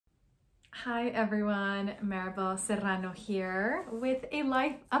Hi everyone, Maribel Serrano here with a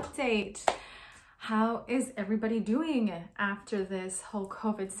life update. How is everybody doing after this whole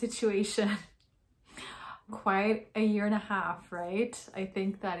COVID situation? Quite a year and a half, right? I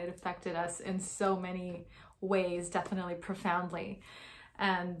think that it affected us in so many ways, definitely profoundly.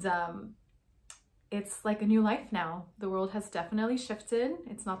 And it's like a new life now. The world has definitely shifted.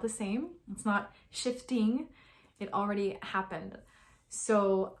 It's not the same. It's not shifting. It already happened.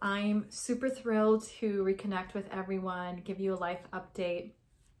 So I'm super thrilled to reconnect with everyone, give you a life update,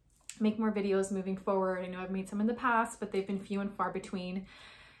 make more videos moving forward. I know I've made some in the past, but they've been few and far between.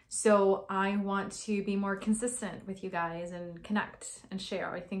 So I want to be more consistent with you guys and connect and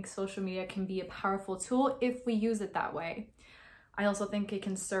share. I think social media can be a powerful tool if we use it that way. I also think it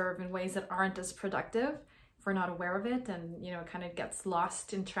can serve in ways that aren't as productive if we're not aware of it and, it kind of gets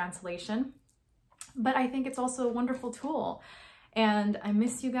lost in translation. But I think it's also a wonderful tool. And I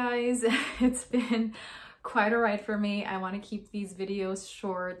miss you guys. It's been quite a ride for me. I want to keep these videos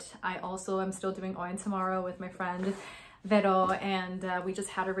short. I also am still doing Oin tomorrow with my friend Vero, and we just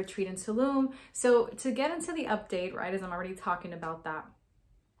had a retreat in Tulum. So to get into the update, right, as I'm already talking about that,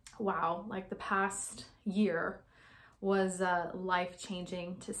 wow, like the past year was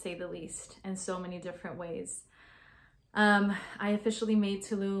life-changing to say the least in so many different ways. I officially made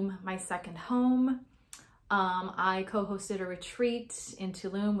Tulum my second home. I co-hosted a retreat in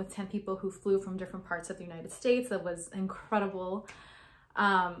Tulum with 10 people who flew from different parts of the United States. That was incredible.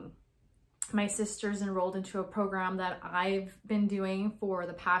 My sisters enrolled into a program that I've been doing for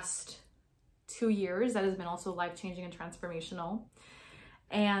the past 2 years that has been also life-changing and transformational,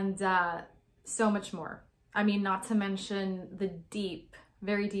 and so much more. I mean, not to mention the deep,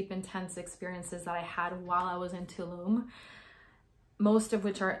 very deep, intense experiences that I had while I was in Tulum. Most of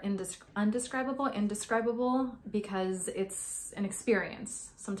which are indescribable because it's an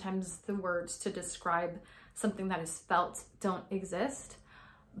experience. Sometimes the words to describe something that is felt don't exist,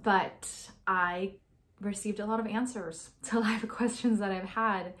 but I received a lot of answers to life questions that I've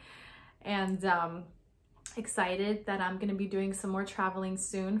had, and excited that I'm gonna be doing some more traveling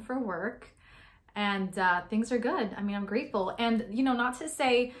soon for work, and things are good. I mean, I'm grateful. And not to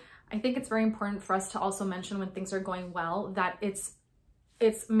say, I think it's very important for us to also mention when things are going well, that it's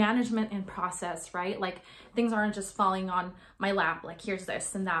management in process, right? Like things aren't just falling on my lap, like here's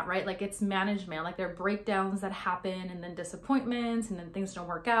this and that, right? Like it's management, like there are breakdowns that happen and then disappointments and then things don't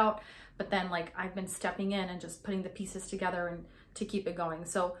work out. But then like I've been stepping in and just putting the pieces together and to keep it going.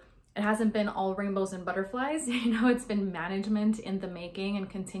 So it hasn't been all rainbows and butterflies, it's been management in the making and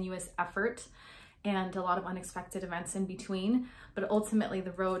continuous effort and a lot of unexpected events in between. But ultimately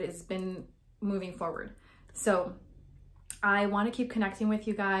the road has been moving forward. So I want to keep connecting with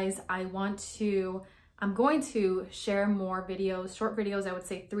you guys. I'm going to share more videos, short videos, I would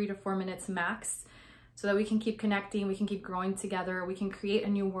say 3 to 4 minutes max, so that we can keep connecting, we can keep growing together, we can create a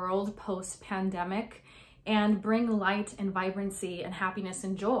new world post-pandemic and bring light and vibrancy and happiness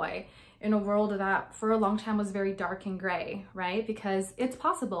and joy in a world that for a long time was very dark and gray, right? Because it's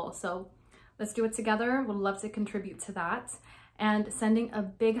possible. So let's do it together. Would love to contribute to that. And sending a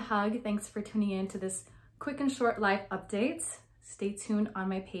big hug. Thanks for tuning in to this quick and short life updates. Stay tuned on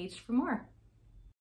my page for more.